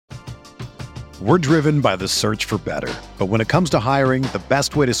We're driven by the search for better. But when it comes to hiring, the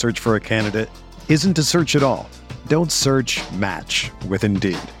best way to search for a candidate isn't to search at all. Don't search, match with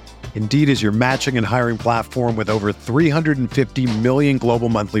Indeed. Indeed is your matching and hiring platform with over 350 million global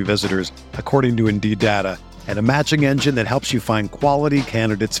monthly visitors, according to Indeed data, and a matching engine that helps you find quality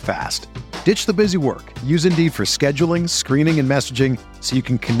candidates fast. Ditch the busy work. Use Indeed for scheduling, screening, and messaging so you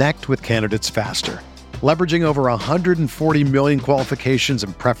can connect with candidates faster. Leveraging over 140 million qualifications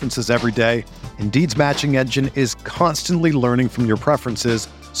and preferences every day, Indeed's matching engine is constantly learning from your preferences,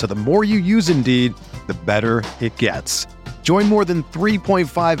 so the more you use Indeed, the better it gets. Join more than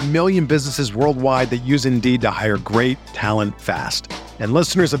 3.5 million businesses worldwide that use Indeed to hire great talent fast. And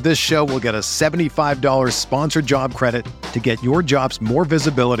listeners of this show will get a $75 sponsored job credit to get your jobs more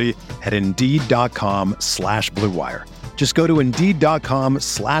visibility at Indeed.com/Blue Wire. Just go to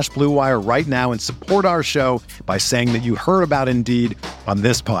Indeed.com/Blue Wire right now and support our show by saying that you heard about Indeed on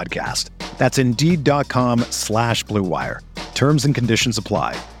this podcast. That's Indeed.com/Blue Wire. Terms and conditions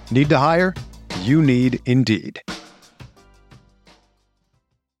apply. Need to hire? You need Indeed.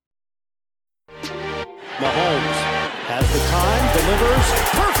 Mahomes has the time, delivers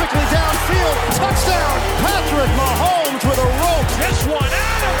perfectly downfield. Touchdown, Patrick Mahomes with a rope. This one,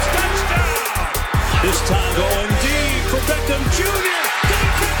 Adams, touchdown. This time going deep for Beckham Jr. Did he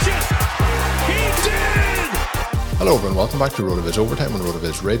catch it? He did! Hello everyone, welcome back to RotoViz Overtime on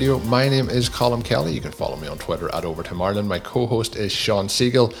RotoViz Radio. My name is Colm Kelly. You can follow me on Twitter at Overtime Ireland. My co-host is Sean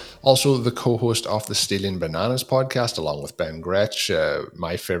Siegel, also the co-host of the Stealing Bananas podcast, along with Ben Gretsch,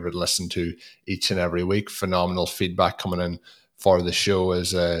 my favourite listen to each and every week. Phenomenal feedback coming in for the show,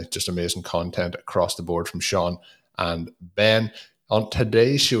 is just amazing content across the board from Sean and Ben. On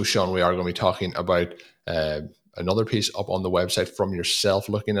today's show, Sean, we are going to be talking about another piece up on the website from yourself,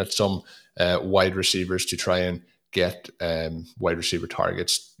 looking at some wide receivers to try and get wide receiver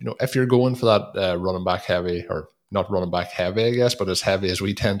targets. You know, if you're going for that running back heavy, or not running back heavy, I guess, but as heavy as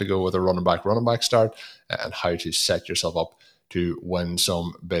we tend to go with a running back start, and how to set yourself up to win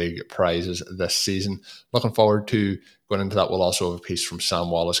some big prizes this season. Looking forward to going into that. We'll also have a piece from Sam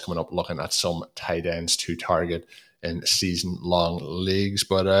Wallace coming up, looking at some tight ends to target in season-long leagues.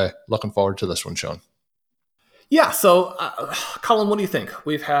 But looking forward to this one, Sean. Yeah, so Colin, what do you think?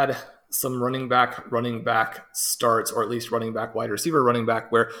 We've had some running back starts, or at least wide receiver running back,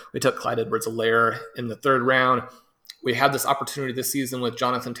 where we took Clyde Edwards-Helaire in the third round. We had this opportunity this season with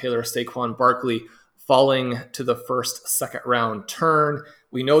Jonathan Taylor, Saquon Barkley falling to the second round turn.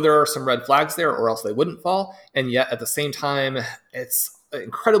 We know there are some red flags there, or else they wouldn't fall. And yet at the same time, it's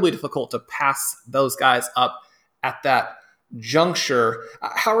incredibly difficult to pass those guys up at that juncture.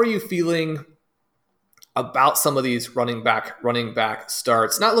 How are you feeling about some of these running back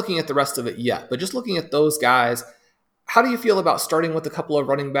starts? Not looking at the rest of it yet, but just looking at those guys. How do you feel about starting with a couple of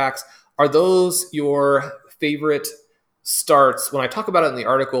running backs? Are those your favorite starts? When I talk about it in the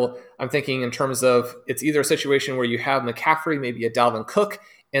article, I'm thinking in terms of, it's either a situation where you have McCaffrey, maybe a Dalvin Cook,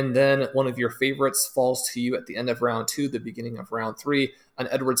 and then one of your favorites falls to you at the end of round 2, the beginning of round 3, an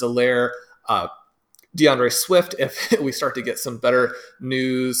Edwards-Helaire, DeAndre Swift, if we start to get some better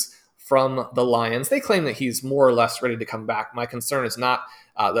news from the Lions. They claim that he's more or less ready to come back. My concern is not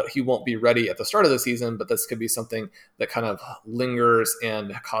that he won't be ready at the start of the season, but this could be something that kind of lingers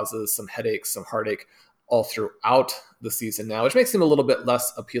and causes some headaches, some heartache all throughout the season now, which makes him a little bit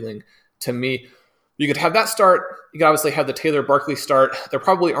less appealing to me. You could have that start. You could obviously have the Taylor Barkley start. There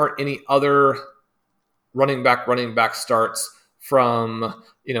probably aren't any other running back starts from,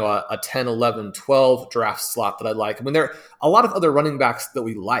 a 10, 11, 12 draft slot that I like. I mean, there are a lot of other running backs that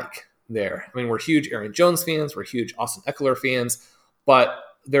we like there. I mean, we're huge Aaron Jones fans. We're huge Austin Eckler fans. But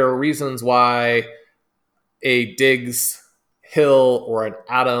there are reasons why a Diggs, Hill, or an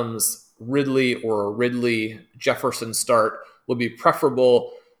Adams, Ridley, or a Ridley Jefferson start would be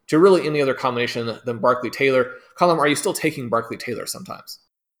preferable to really any other combination than Barkley Taylor. Colm, are you still taking Barkley Taylor sometimes?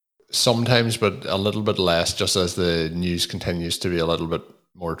 Sometimes, but a little bit less, just as the news continues to be a little bit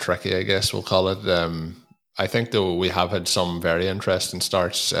more tricky, I guess we'll call it. I think, though, we have had some very interesting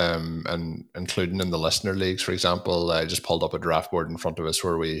starts, and including in the listener leagues, for example. I just pulled up a draft board in front of us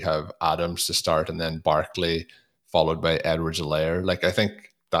where we have Adams to start and then Barkley followed by Edwards-Helaire. Like, I think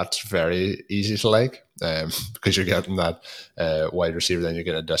that's very easy to like, because you're getting that wide receiver, then you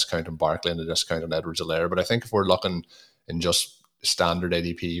get a discount on Barkley and a discount on Edwards-Helaire. But I think if we're looking in just standard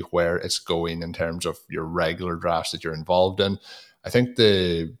ADP, where it's going in terms of your regular drafts that you're involved in, I think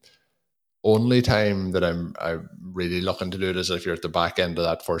the only time that I'm really looking to do it is if you're at the back end of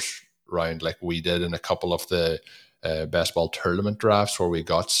that first round, like we did in a couple of the best ball tournament drafts, where we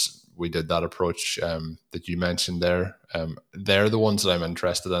we did that approach that you mentioned there. They're the ones that I'm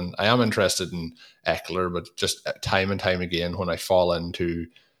interested in. I am interested in Ekeler, but just time and time again, when I fall into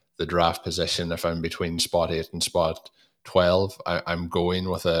the draft position, if I'm between spot 8 and spot 12, I'm going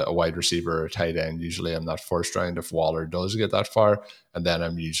with a wide receiver or a tight end. Usually in that first round, if Waller does get that far, and then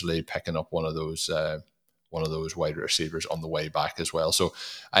I'm usually picking up one of those wide receivers on the way back as well. So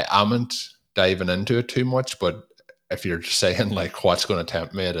I amn't diving into it too much, but if you're saying like what's going to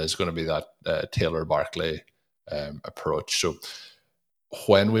tempt me, it is going to be that Taylor Barkley approach. So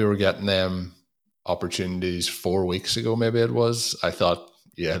when we were getting them opportunities 4 weeks ago, maybe it was, I thought,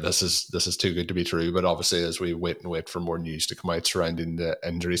 yeah, this is too good to be true. But obviously, as we wait for more news to come out surrounding the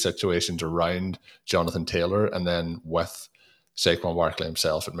injury situations around Jonathan Taylor, and then with Saquon Barkley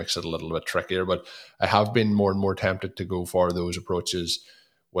himself, it makes it a little bit trickier. But I have been more and more tempted to go for those approaches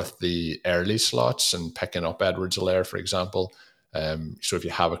with the early slots and picking up Edwards-Helaire, for example. So if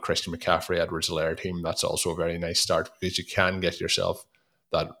you have a Christian McCaffrey, Edwards-Helaire team, that's also a very nice start, because you can get yourself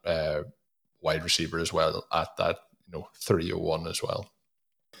that wide receiver as well at that 301 as well.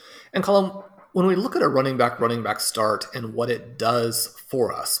 And Colin, when we look at a running back start and what it does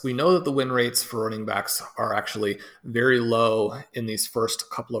for us, we know that the win rates for running backs are actually very low in these first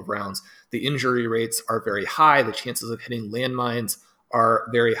couple of rounds. The injury rates are very high. The chances of hitting landmines are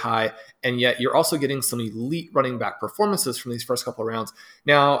very high. And yet you're also getting some elite running back performances from these first couple of rounds.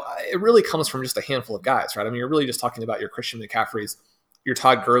 Now, it really comes from just a handful of guys, right? I mean, you're really just talking about your Christian McCaffreys, your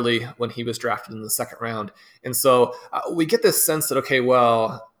Todd Gurley when he was drafted in the second round. And so we get this sense that, okay,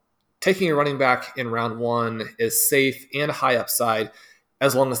 well, taking a running back in round 1 is safe and high upside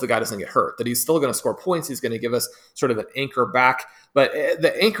as long as the guy doesn't get hurt, that he's still going to score points. He's going to give us sort of an anchor back. But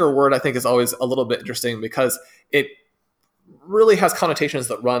the anchor word, I think, is always a little bit interesting because it really has connotations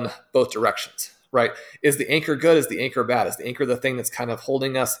that run both directions, right? Is the anchor good? Is the anchor bad? Is the anchor the thing that's kind of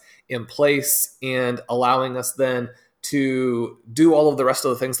holding us in place and allowing us then to do all of the rest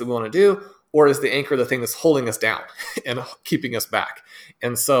of the things that we want to do? Or is the anchor the thing that's holding us down and keeping us back?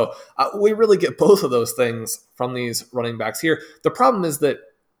 And so we really get both of those things from these running backs here. The problem is that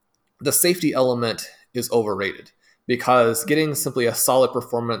the safety element is overrated, because getting simply a solid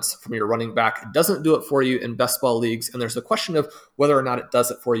performance from your running back doesn't do it for you in best ball leagues. And there's the question of whether or not it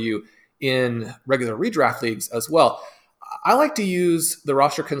does it for you in regular redraft leagues as well. I like to use the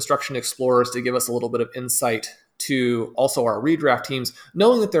roster construction explorers to give us a little bit of insight to also our redraft teams,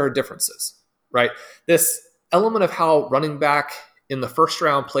 knowing that there are differences, right? This element of how running back in the first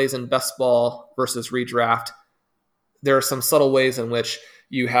round plays in best ball versus redraft, there are some subtle ways in which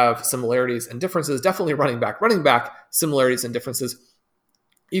you have similarities and differences. Definitely running back, similarities and differences.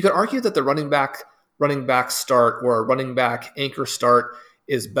 You could argue that the running back start or a running back anchor start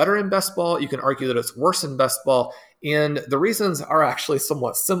is better in best ball. You can argue that it's worse in best ball. And the reasons are actually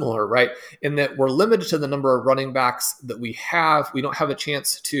somewhat similar, right? In that we're limited to the number of running backs that we have. We don't have a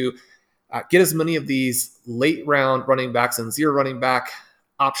chance to get as many of these late round running backs and zero running back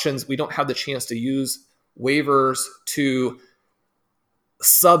options. We don't have the chance to use waivers to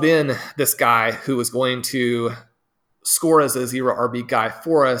sub in this guy who is going to score as a zero RB guy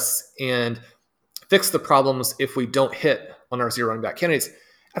for us and fix the problems if we don't hit on our zero running back candidates.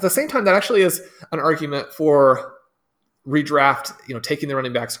 At the same time, that actually is an argument for redraft, taking the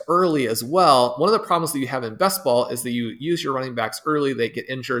running backs early as well. One of the problems that you have in best ball is that you use your running backs early, they get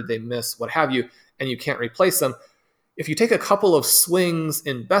injured, they miss, what have you, and you can't replace them. If you take a couple of swings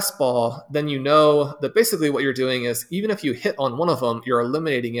in best ball, then you know that basically what you're doing is, even if you hit on one of them, you're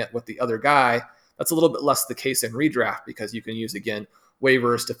eliminating it with the other guy. That's a little bit less the case in redraft, because you can use, again,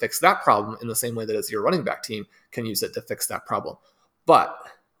 waivers to fix that problem in the same way that as your running back team can use it to fix that problem. But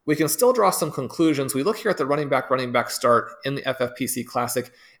we can still draw some conclusions. We look here at the running back start in the FFPC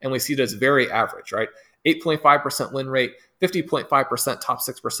Classic, and we see that it's very average, right? 8.5% win rate, 50.5% top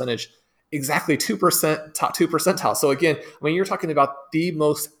 6 percentage, exactly 2% top 2 percentile. So again, you're talking about the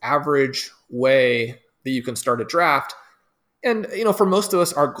most average way that you can start a draft. And, for most of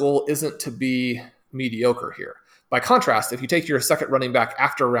us, our goal isn't to be mediocre here. By contrast, if you take your second running back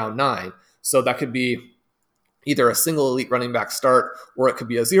after round 9, so that could be either a single elite running back start, or it could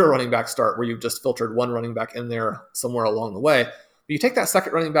be a zero running back start where you've just filtered one running back in there somewhere along the way. But you take that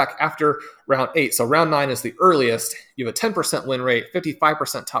second running back after round 8. So round 9 is the earliest. You have a 10% win rate,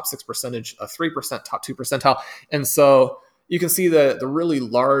 55% top 6 percentage, a 3% top 2 percentile. And so you can see the really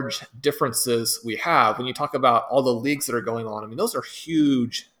large differences we have when you talk about all the leagues that are going on. Those are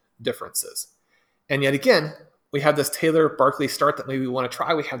huge differences. And yet again, we have this Taylor Barkley start that maybe we want to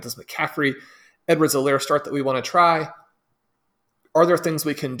try. We have this McCaffrey Edwards-Helaire start that we want to try. Are there things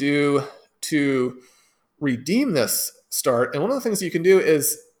we can do to redeem this start? And one of the things you can do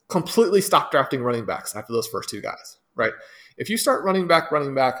is completely stop drafting running backs after those first two guys, right? If you start running back,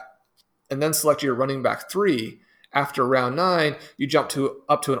 and then select your running back 3 after round 9, you jump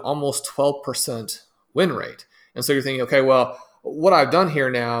up to an almost 12% win rate. And so you're thinking, okay, well, what I've done here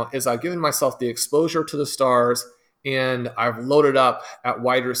now is I've given myself the exposure to the stars, and I've loaded up at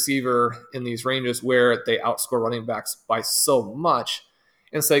wide receiver in these ranges where they outscore running backs by so much.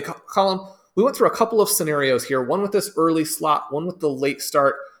 And say, Colin, we went through a couple of scenarios here, one with this early slot, one with the late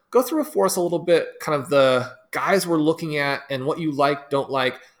start. Go through it for us a little bit, kind of the guys we're looking at and what you like, don't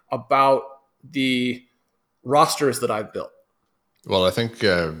like about the rosters that I've built. Well, I think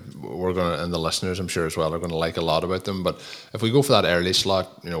we're going to, and the listeners, I'm sure as well, are going to like a lot about them. But if we go for that early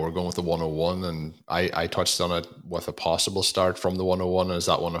slot, we're going with the 101, and I touched on it with a possible start from the 101 as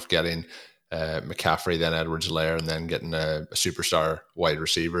that one of getting McCaffrey, then Edwards-Helaire, and then getting a superstar wide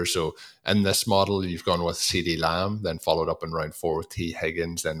receiver. So in this model, you've gone with CeeDee Lamb, then followed up in round 4 with T.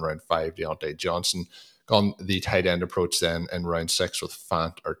 Higgins, then round 5, Deontay Johnson. Gone the tight end approach then in round 6 with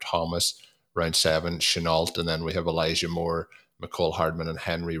Fant or Thomas, round 7, Shenault, and then we have Elijah Moore, Mecole Hardman, and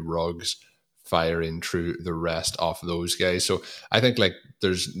Henry Ruggs firing through the rest of those guys. So I think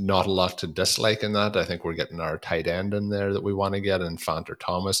there's not a lot to dislike in that. I think we're getting our tight end in there that we want to get, and Fant or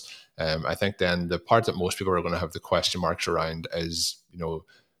Thomas. I think then the part that most people are going to have the question marks around is,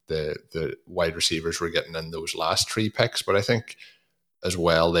 the wide receivers we're getting in those last 3 picks. But I think as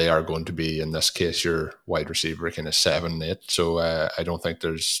well, they are going to be, in this case, your wide receiver kind of 7, 8. So I don't think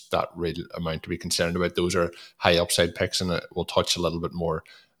there's that real amount to be concerned about. Those are high upside picks, and we'll touch a little bit more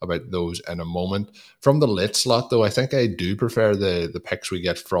about those in a moment. From the late slot, though, I think I do prefer the picks we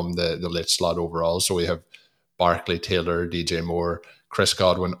get from the late slot overall. So we have Barkley, Taylor, DJ Moore, Chris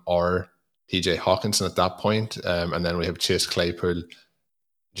Godwin, or TJ Hawkinson at that point. And then we have Chase Claypool,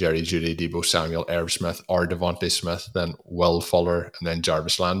 Jerry Jeudy, Deebo Samuel, Irv Smith, or Devontae Smith, then Will Fuller, and then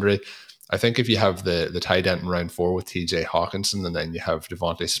Jarvis Landry. I think if you have the tight end in round 4 with TJ Hawkinson, and then you have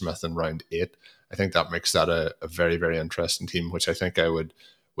Devontae Smith in round 8, I think that makes that a very, very interesting team, which I think I would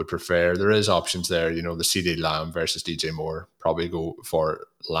prefer. There is options there, the CeeDee Lamb versus DJ Moore. Probably go for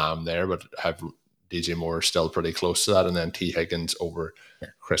Lamb there, but have DJ Moore still pretty close to that, and then T. Higgins over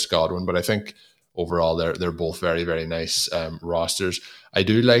Chris Godwin. But I think overall they're both very, very nice rosters. I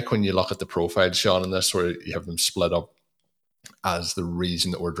do like when you look at the profile, Sean, in this, where you have them split up as the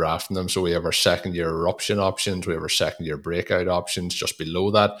reason that we're drafting them. So we have our second-year eruption options, we have our second-year breakout options just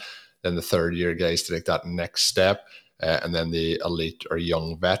below that, then the third-year guys to take that next step, and then the elite or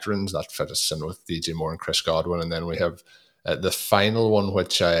young veterans that fit us in with DJ Moore and Chris Godwin. And then we have the final one,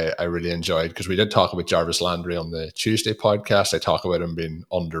 which I really enjoyed, because we did talk about Jarvis Landry on the Tuesday podcast. I talk about him being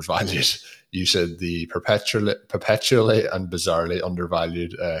undervalued. You said the perpetually and bizarrely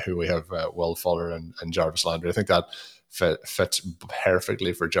undervalued, who we have Will Fuller and Jarvis Landry. I think that fits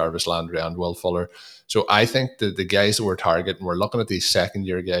perfectly for Jarvis Landry and Will Fuller. So I think that the guys that we're targeting, we're looking at these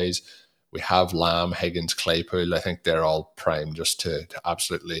second-year guys. We have Lamb, Higgins, Claypool. I think they're all primed just to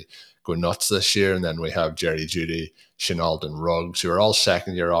absolutely go nuts this year. And then we have Jerry Jeudy, Shenault, and Ruggs, who are all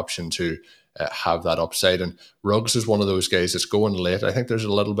second-year options who have that upside. And Ruggs is one of those guys that's going late. I think there's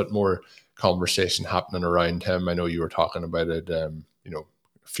a little bit more conversation happening around him. I know you were talking about it, a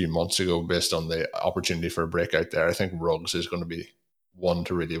few months ago based on the opportunity for a breakout there. I think Ruggs is going to be one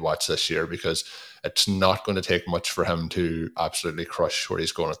to really watch this year, because it's not going to take much for him to absolutely crush where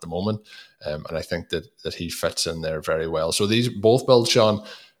he's going at the moment. And I think that he fits in there very well. So these both builds, Sean,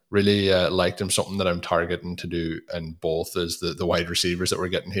 really liked him. Something that I'm targeting to do in both is the wide receivers that we're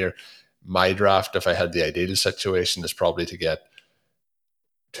getting here. My draft, if I had the ideal situation, is probably to get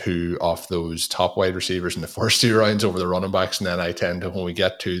 2 of those top wide receivers in the first 2 rounds over the running backs. And then I tend to, when we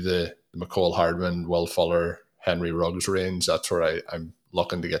get to the Mecole Hardman, Will Fuller, Henry Ruggs range, that's where I'm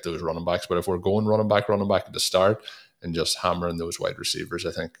looking to get those running backs. But if we're going running back at the start and just hammering those wide receivers,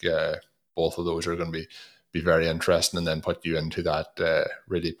 I think both of those are going to be very interesting, and then put you into that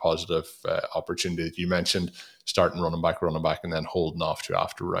really positive opportunity that you mentioned, starting running back, and then holding off to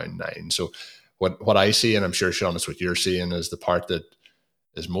after round 9. So what I see, and I'm sure, Sean, it's what you're seeing, is the part that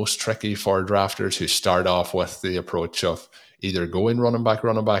is most tricky for drafters who start off with the approach of either going running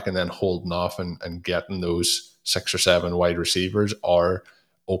back, and then holding off and getting those 6 or 7 wide receivers, or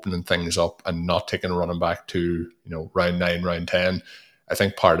opening things up and not taking a running back to round 9, round 10. I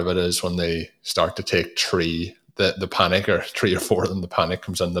think part of it is when they start to take 3, the panic, or 3 or 4 of them, the panic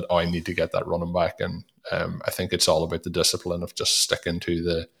comes in that, I need to get that running back. And I think it's all about the discipline of just sticking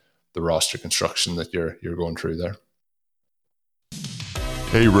to the roster construction that you're going through there.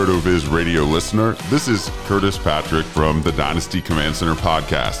 Hey, RotoViz radio listener, this is Curtis Patrick from the Dynasty Command Center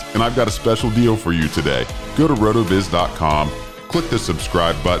podcast, and I've got a special deal for you today. Go to rotoviz.com, click the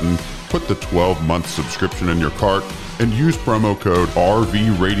subscribe button, put the 12-month subscription in your cart, and use promo code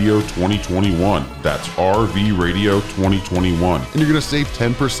RVRadio2021. That's RVRadio2021. And you're going to save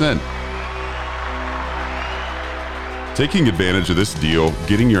 10%. Taking advantage of this deal,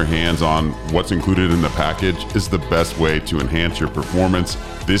 getting your hands on what's included in the package is the best way to enhance your performance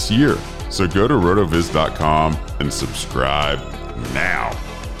this year. So go to rotoviz.com and subscribe now.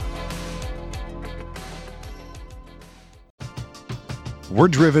 We're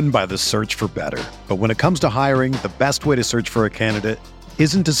driven by the search for better. But when it comes to hiring, the best way to search for a candidate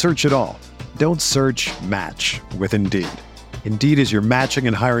isn't to search at all. Don't search, match with Indeed. Indeed is your matching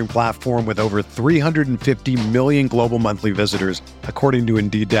and hiring platform with over 350 million global monthly visitors, according to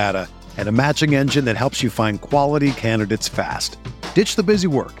Indeed data, and a matching engine that helps you find quality candidates fast. Ditch the busy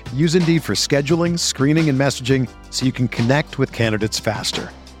work. Use Indeed for scheduling, screening, and messaging so you can connect with candidates faster.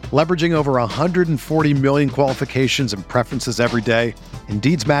 Leveraging over 140 million qualifications and preferences every day,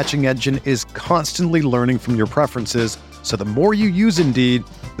 Indeed's matching engine is constantly learning from your preferences, so the more you use Indeed,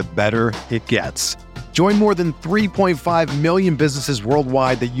 the better it gets. Join more than 3.5 million businesses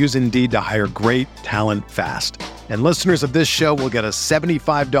worldwide that use Indeed to hire great talent fast. And listeners of this show will get a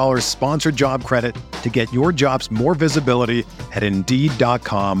 $75 sponsored job credit to get your jobs more visibility at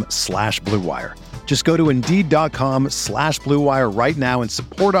Indeed.com/Blue Wire. Just go to Indeed.com/Blue Wire right now and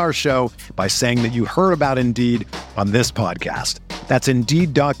support our show by saying that you heard about Indeed on this podcast. That's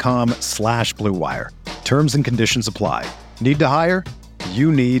Indeed.com/Blue Wire. Terms and conditions apply. Need to hire?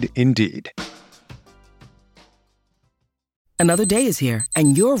 You need Indeed. Another day is here,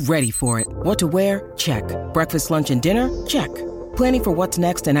 and you're ready for it. What to wear? Check. Breakfast, lunch, and dinner? Check. Planning for what's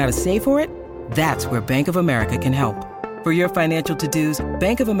next and how to save for it? That's where Bank of America can help. For your financial to-dos,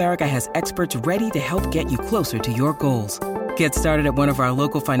 Bank of America has experts ready to help get you closer to your goals. Get started at one of our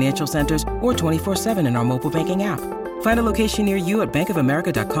local financial centers or 24/7 in our mobile banking app. Find a location near you at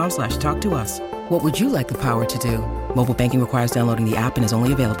bankofamerica.com/talktous. What would you like the power to do? Mobile banking requires downloading the app and is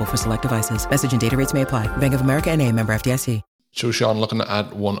only available for select devices. Message and data rates may apply. Bank of America NA, member FDIC. So, Sean, looking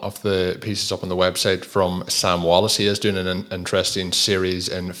at one of the pieces up on the website from Sam Wallace, he is doing an interesting series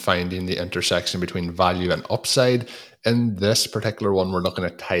in finding the intersection between value and upside. In this particular one, we're looking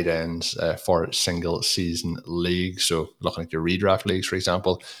at tight ends for single season leagues. So looking at your redraft leagues, for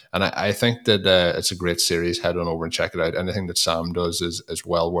example. And I think that it's a great series. Head on over and check it out. Anything that Sam does is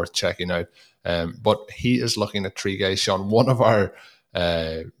well worth checking out. But he is looking at three guys, Sean. One of our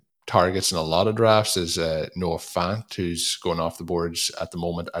targets in a lot of drafts is Noah Fant, who's going off the boards at the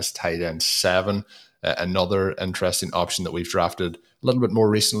moment as tight end 7. Another interesting option that we've drafted a little bit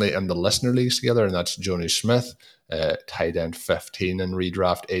more recently in the listener leagues together, and that's Jonnu Smith, tight end 15 in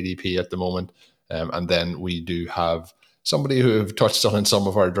redraft ADP at the moment. And then we do have somebody who have touched on in some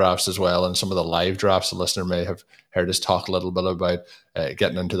of our drafts as well, and some of the live drafts the listener may have heard us talk a little bit about.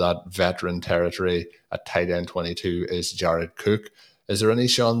 Getting into that veteran territory at tight end 22 is Jared Cook. Is there any,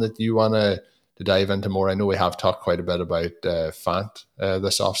 Sean, that you want to dive into more? I know we have talked quite a bit about Fant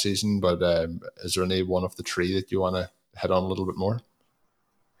this offseason, but is there any one of the three that you want to hit on a little bit more?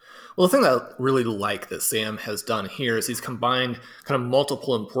 Well, the thing that I really like that Sam has done here is he's combined kind of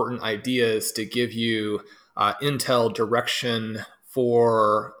multiple important ideas to give you intel direction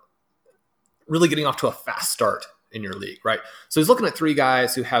for really getting off to a fast start in your league, right? So he's looking at three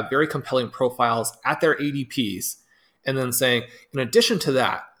guys who have very compelling profiles at their ADPs, and then saying, in addition to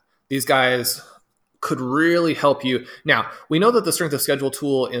that, these guys could really help you. Now, we know that the strength of schedule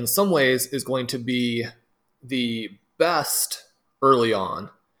tool in some ways is going to be the best early on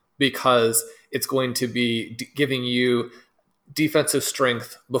because it's going to be giving you defensive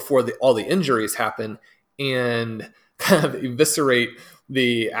strength before all the injuries happen and kind of eviscerate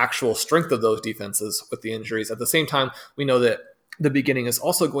the actual strength of those defenses with the injuries. At the same time, we know that the beginning is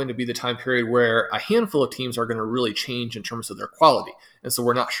also going to be the time period where a handful of teams are going to really change in terms of their quality. And so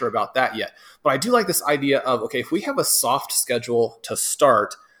we're not sure about that yet. But I do like this idea of, okay, if we have a soft schedule to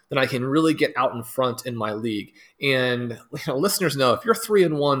start, then I can really get out in front in my league. And listeners know if you're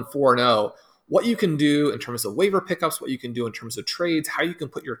 3-1, 4-0, what you can do in terms of waiver pickups, what you can do in terms of trades, how you can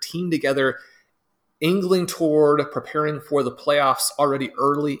put your team together, angling toward preparing for the playoffs already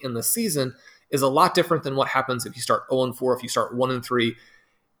early in the season is a lot different than what happens if you start 0-4, if you start 1-3.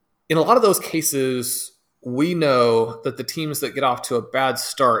 In a lot of those cases, we know that the teams that get off to a bad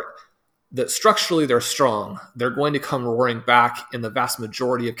start, that structurally they're strong. They're going to come roaring back in the vast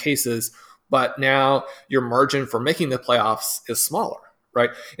majority of cases, but now your margin for making the playoffs is smaller,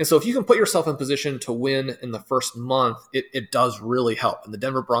 right? And so if you can put yourself in position to win in the first month, it does really help. And the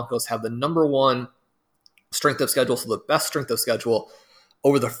Denver Broncos have the number one strength of schedule, so the best strength of schedule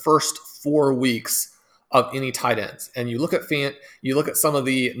over the first 4 weeks of any tight ends. And you look at Fant, you look at some of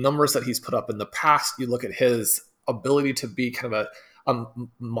the numbers that he's put up in the past, you look at his ability to be kind of a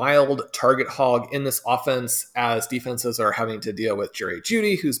mild target hog in this offense as defenses are having to deal with Jerry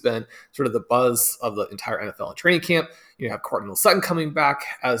Jeudy, who's been sort of the buzz of the entire NFL in training camp. You have Courtland Sutton coming back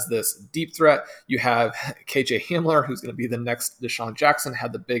as this deep threat. You have KJ Hamler, who's going to be the next Deshaun Jackson,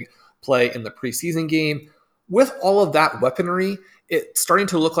 had the big play in the preseason game. With all of that weaponry, it's starting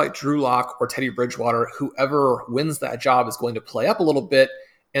to look like Drew Lock or Teddy Bridgewater, whoever wins that job is going to play up a little bit,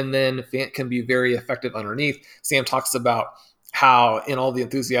 and then Fant can be very effective underneath. Sam talks about how in all the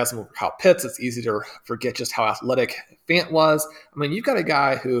enthusiasm of Kyle Pitts, it's easy to forget just how athletic Fant was. I mean, you've got a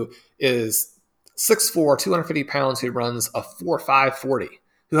guy who is 6'4", 250 pounds, who runs a 4.5 40,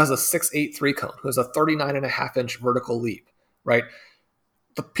 who has a 6'8" 3-cone, who has a 39.5-inch vertical leap, right?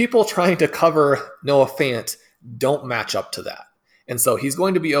 The people trying to cover Noah Fant don't match up to that. And so he's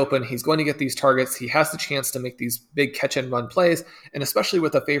going to be open. He's going to get these targets. He has the chance to make these big catch and run plays. And especially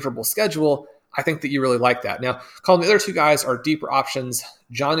with a favorable schedule, I think that you really like that. Now, Colin, the other two guys are deeper options.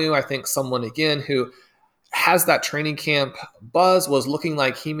 Jonnu, I think someone, again, who has that training camp buzz, was looking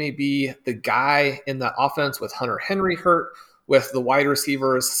like he may be the guy in that offense with Hunter Henry hurt, with the wide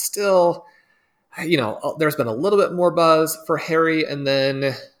receivers still, there's been a little bit more buzz for Harry. And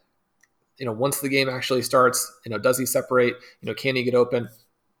then, once the game actually starts, does he separate? Can he get open?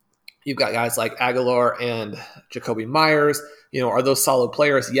 You've got guys like Aguilar and Jacoby Myers. Are those solid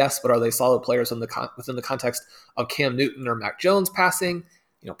players? Yes, but are they solid players within the context of Cam Newton or Mac Jones passing?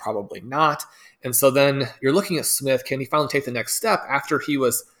 Probably not. And so then you're looking at Smith. Can he finally take the next step after he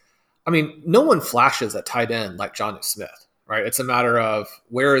was, no one flashes at tight end like Jonnu Smith, right? It's a matter of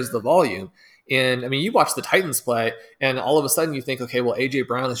where is the volume. And you watch the Titans play, and all of a sudden you think, okay, well, A.J.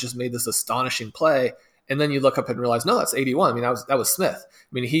 Brown has just made this astonishing play. And then you look up and realize, no, that's 81. That was Smith.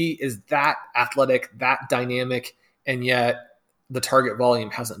 He is that athletic, that dynamic, and yet the target volume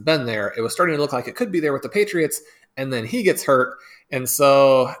hasn't been there. It was starting to look like it could be there with the Patriots, and then he gets hurt. And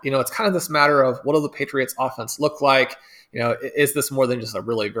so, it's kind of this matter of what do the Patriots offense look like? Is this more than just a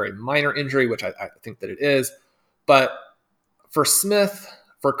really very minor injury, which I think that it is. But for Smith,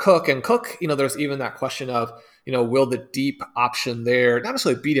 for Cook, there's even that question of, will the deep option there not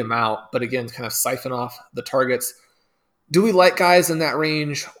necessarily beat him out, but again, kind of siphon off the targets? Do we like guys in that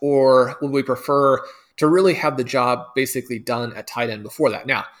range, or would we prefer to really have the job basically done at tight end before that?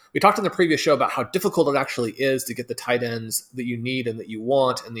 Now, we talked in the previous show about how difficult it actually is to get the tight ends that you need and that you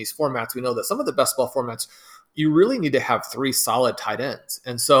want in these formats. We know that some of the best ball formats, you really need to have 3 solid tight ends.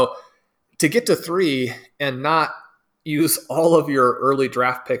 And so to get to 3 and not use all of your early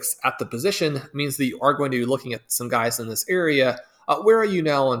draft picks at the position means that you are going to be looking at some guys in this area. Where are you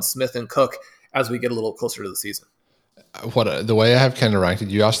now on Smith and Cook as we get a little closer to the season? The way I have kind of ranked it,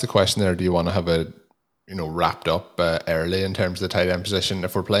 you asked the question there, do you want to have it wrapped up early in terms of the tight end position?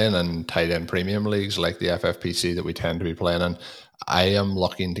 If we're playing in tight end premium leagues like the FFPC that we tend to be playing in, I am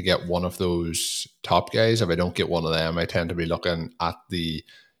looking to get one of those top guys. If I don't get one of them, I tend to be looking at the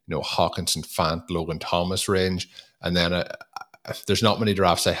Hawkinson, Fant, Logan Thomas range. And then there's not many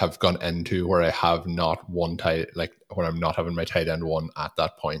drafts I have gone into where I have not one where I'm not having my tight end one at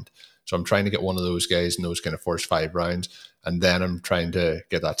that point. So I'm trying to get one of those guys in those kind of first 5 rounds. And then I'm trying to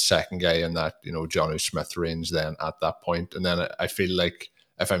get that second guy in that, Jonnu Smith range then at that point. And then I feel like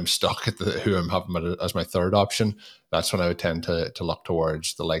if I'm stuck at who I'm having as my third option, that's when I would tend to look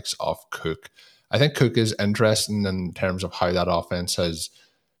towards the likes of Cook. I think Cook is interesting in terms of how that offense has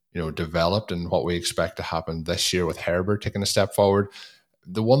developed and what we expect to happen this year with Herbert taking a step forward.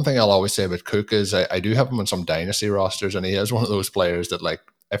 The one thing I'll always say about Cook is I do have him on some dynasty rosters, and he is one of those players that, like,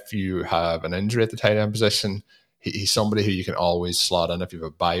 if you have an injury at the tight end position, he's somebody who you can always slot in if you have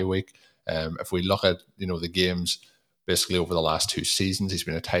a bye week. If we look at the games basically over the last 2 seasons, he's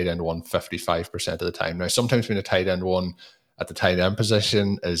been a tight end 1 55% of the time. Now, sometimes being a tight end 1 at the tight end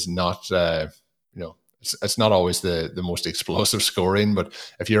position is not it's not always the most explosive scoring, but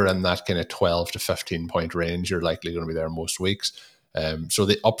if you're in that kind of 12 to 15 point range, you're likely going to be there most weeks. So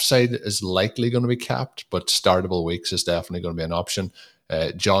the upside is likely going to be capped, but startable weeks is definitely going to be an option.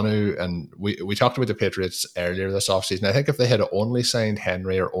 Jonnu, and we talked about the Patriots earlier this offseason. I think if they had only signed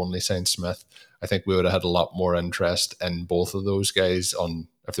Henry or only signed Smith, I think we would have had a lot more interest in both of those guys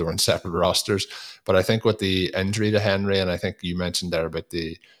if they were on separate rosters. But I think with the injury to Henry, and I think you mentioned there about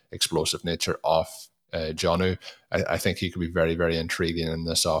the explosive nature of Jonnu, I think he could be very, very intriguing in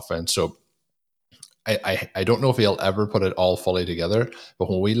this offense. So I don't know if he'll ever put it all fully together, but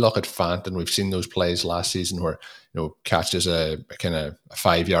when we look at Fant, and we've seen those plays last season where, catches a kind of a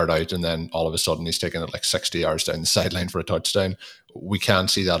 5-yard out and then all of a sudden he's taking it like 60 yards down the sideline for a touchdown. We can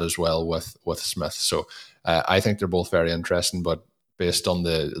see that as well with Smith. So I think they're both very interesting, but based on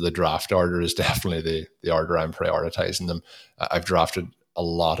the draft order is definitely the order I'm prioritizing them. I've drafted a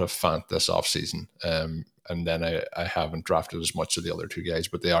lot of Fant this offseason, and then I haven't drafted as much of the other two guys,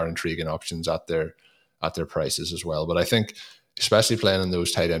 but they are intriguing options at their prices as well. But I think, especially playing in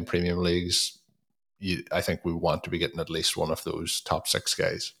those tight end premium leagues, I think we want to be getting at least one of those top 6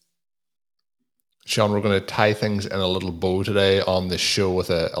 guys. Sean, we're going to tie things in a little bow today on the show with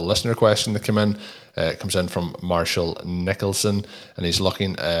a listener question that came in. It comes in from Marshall Nicholson, and he's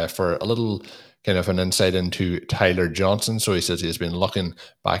looking for a little kind of an insight into Tyler Johnson. So he says he's been looking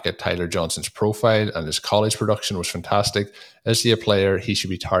back at Tyler Johnson's profile and his college production was fantastic. Is he a player he should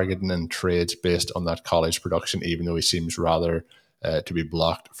be targeting in trades based on that college production, even though he seems rather to be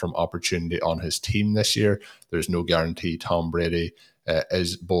blocked from opportunity on his team this year? There's no guarantee Tom Brady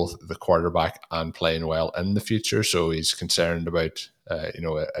is both the quarterback and playing well in the future. So he's concerned about,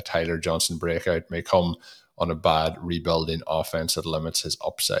 a Tyler Johnson breakout may come on a bad rebuilding offense that limits his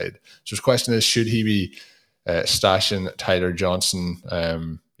upside. So his question is, should he be stashing Tyler Johnson,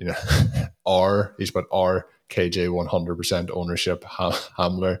 or he's put or KJ 100% ownership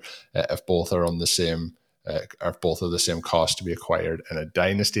Hamler if both are on the same, if both are the same cost to be acquired in a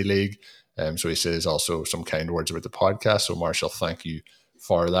dynasty league. So he says also some kind words about the podcast. So Marshall, thank you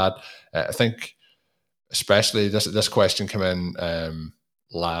for that. I think especially this question came in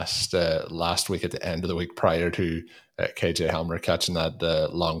last week at the end of the week prior to KJ Hamler catching that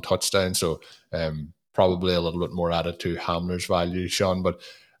long touchdown. So probably a little bit more added to Hamler's value, Sean. But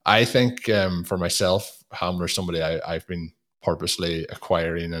I think for myself, Hamler's somebody I've been purposely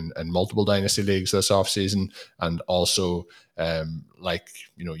acquiring in multiple dynasty leagues this offseason, and also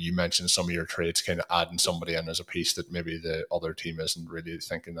you mentioned some of your trades, kind of adding somebody in as a piece that maybe the other team isn't really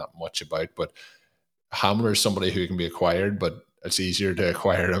thinking that much about. But Hamler is somebody who can be acquired, but it's easier to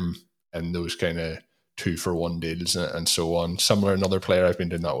acquire him in those kind of 2-for-1 deals and so on. Similar, another player I've been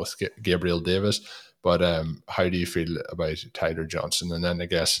doing that with, Gabriel Davis. But how do you feel about Tyler Johnson? And then I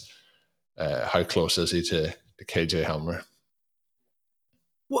guess how close is he to KJ Hamler?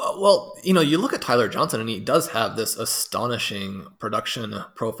 Well, you look at Tyler Johnson, and he does have this astonishing production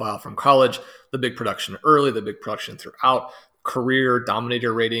profile from college. The big production early, the big production throughout, career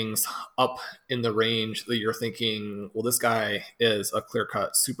dominator ratings up in the range that you're thinking, well, this guy is a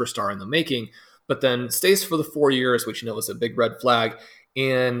clear-cut superstar in the making, but then stays for the 4 years, which is a big red flag.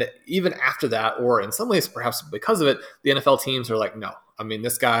 And even after that, or in some ways perhaps because of it, the NFL teams are like, no,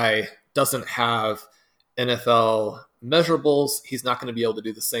 this guy doesn't have NFL measurables. He's not going to be able to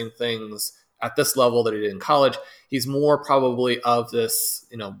do the same things at this level that he did in college. He's more probably of this,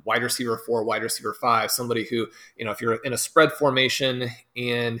 wide receiver 4, wide receiver 5, somebody who, if you're in a spread formation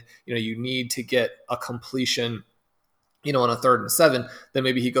and, you need to get a completion, on a 3rd and 7, then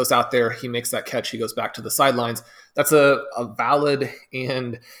maybe he goes out there, he makes that catch, he goes back to the sidelines. That's a valid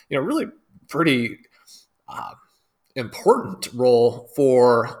and, really pretty important role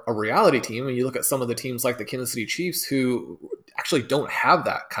for a reality team. And you look at some of the teams like the Kansas City Chiefs who actually don't have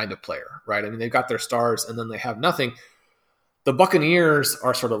that kind of player, right? They've got their stars and then they have nothing. The Buccaneers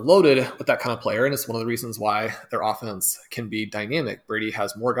are sort of loaded with that kind of player, and it's one of the reasons why their offense can be dynamic. Brady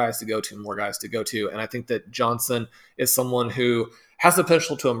has more guys to go to, and I think that Johnson is someone who has the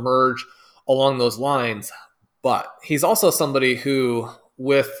potential to emerge along those lines, but he's also somebody who,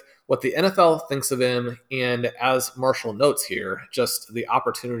 with what the NFL thinks of him, and as Marshall notes here, just the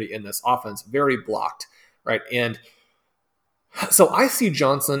opportunity in this offense, very blocked, right? And so I see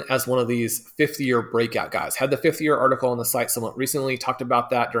Johnson as one of these 5th-year breakout guys. Had the 5th-year article on the site somewhat recently, talked about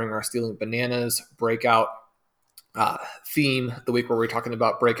that during our Stealing Bananas breakout theme, the week where we're talking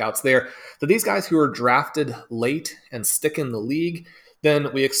about breakouts there, that these guys who are drafted late and stick in the league,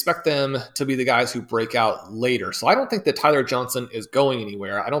 then we expect them to be the guys who break out later. So I don't think that Tyler Johnson is going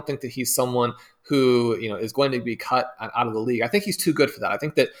anywhere. I don't think that he's someone who is going to be cut out of the league. I think he's too good for that. I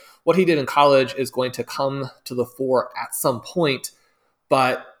think that what he did in college is going to come to the fore at some point,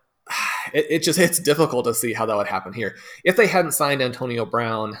 but it's difficult to see how that would happen here. If they hadn't signed Antonio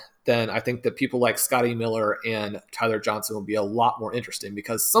Brown, then I think that people like Scotty Miller and Tyler Johnson will be a lot more interesting,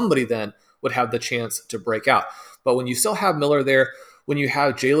 because somebody then would have the chance to break out. But when you still have Miller there, when you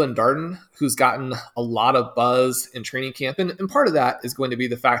have Jalen Darden, who's gotten a lot of buzz in training camp, and part of that is going to be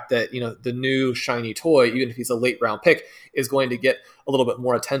the fact that, the new shiny toy, even if he's a late round pick, is going to get a little bit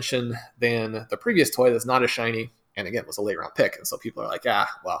more attention than the previous toy that's not as shiny. and again, was a late round pick. And so people are like,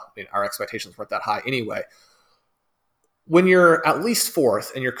 our expectations weren't that high anyway. When you're at least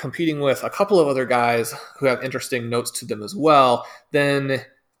fourth and you're competing with a couple of other guys who have interesting notes to them as well, then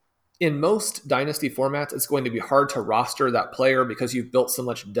in most dynasty formats, it's going to be hard to roster that player because you've built so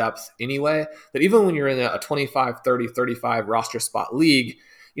much depth anyway, that even when you're in a 25, 30, 35 roster spot league,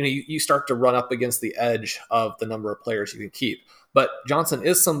 you start to run up against the edge of the number of players you can keep. But Johnson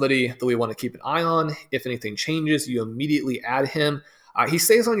is somebody that we want to keep an eye on. If anything changes, you immediately add him. He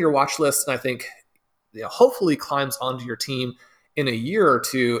stays on your watch list, and I think hopefully climbs onto your team in a year or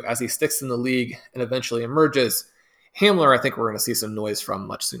two as he sticks in the league and eventually emerges. Hamler, I think we're going to see some noise from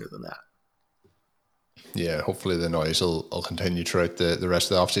much sooner than that. Yeah, hopefully the noise will continue throughout the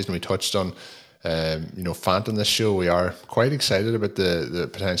rest of the offseason. We touched on Fant on this show. We are quite excited about the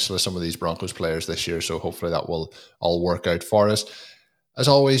potential of some of these Broncos players this year, so hopefully that will all work out for us. As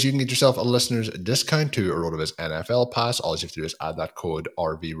always, you can get yourself a listener's discount to a RotoViz NFL Pass. All you have to do is add that code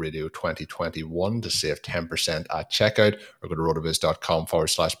RVRadio2021 to save 10% at checkout, or go to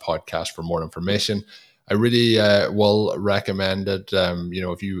rotoviz.com/podcast for more information. I really will recommend it.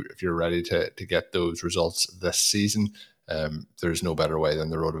 If you're ready to get those results this season, there's no better way than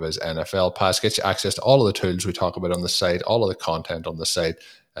the RotoViz NFL Pass. Gets you access to all of the tools we talk about on the site, all of the content on the site,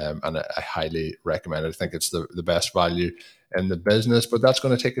 and I highly recommend it. I think it's the best value in the business. But that's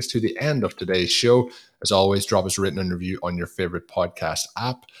going to take us to the end of today's show. As always, drop us a written review on your favorite podcast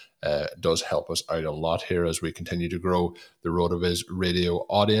app. It does help us out a lot here as we continue to grow the RotoViz radio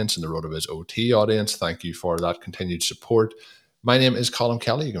audience and the RotoViz OT audience. Thank you for that continued support. My name is Colin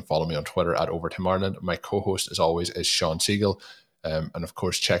Kelly. You can follow me on Twitter at Overtime Ireland. My co-host, as always, is Sean Siegel. And of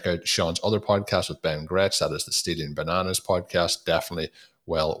course, check out Sean's other podcast with Ben Gretz. That is the Stealing Bananas podcast. Definitely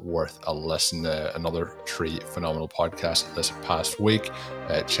well worth a listen. Another 3 phenomenal podcasts this past week.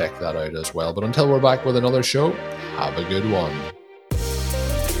 Check that out as well. But until we're back with another show, have a good one.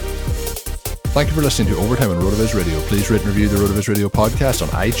 Thank you for listening to Overtime on RotoViz Radio. Please rate and review the RotoViz Radio podcast on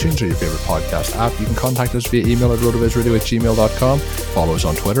iTunes or your favorite podcast app. You can contact us via email at rotovizradio@gmail.com. Follow us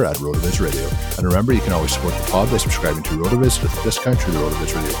on Twitter at RotoViz Radio. And remember, you can always support the pod by subscribing to RotoViz with a discount through the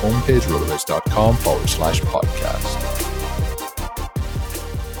RotoViz Radio homepage, rotoviz.com/podcast.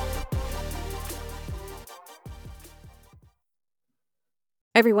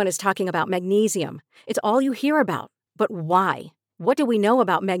 Everyone is talking about magnesium. It's all you hear about. But why? What do we know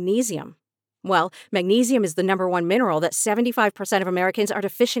about magnesium? Well, magnesium is the number one mineral that 75% of Americans are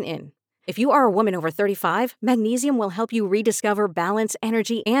deficient in. If you are a woman over 35, magnesium will help you rediscover balance,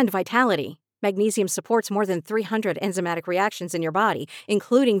 energy, and vitality. Magnesium supports more than 300 enzymatic reactions in your body,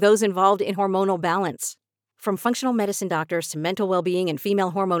 including those involved in hormonal balance. From functional medicine doctors to mental well-being and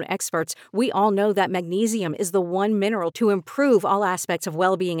female hormone experts, we all know that magnesium is the one mineral to improve all aspects of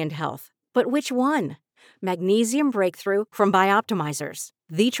well-being and health. But which one? Magnesium Breakthrough from Bioptimizers,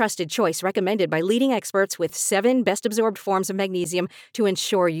 the trusted choice recommended by leading experts with 7 best-absorbed forms of magnesium to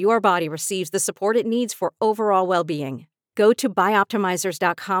ensure your body receives the support it needs for overall well-being. Go to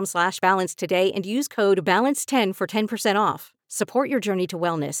bioptimizers.com/balance today and use code BALANCE10 for 10% off. Support your journey to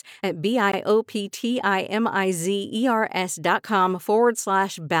wellness at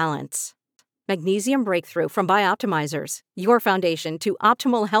bioptimizers.com/balance. Magnesium Breakthrough from Bioptimizers, your foundation to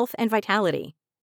optimal health and vitality.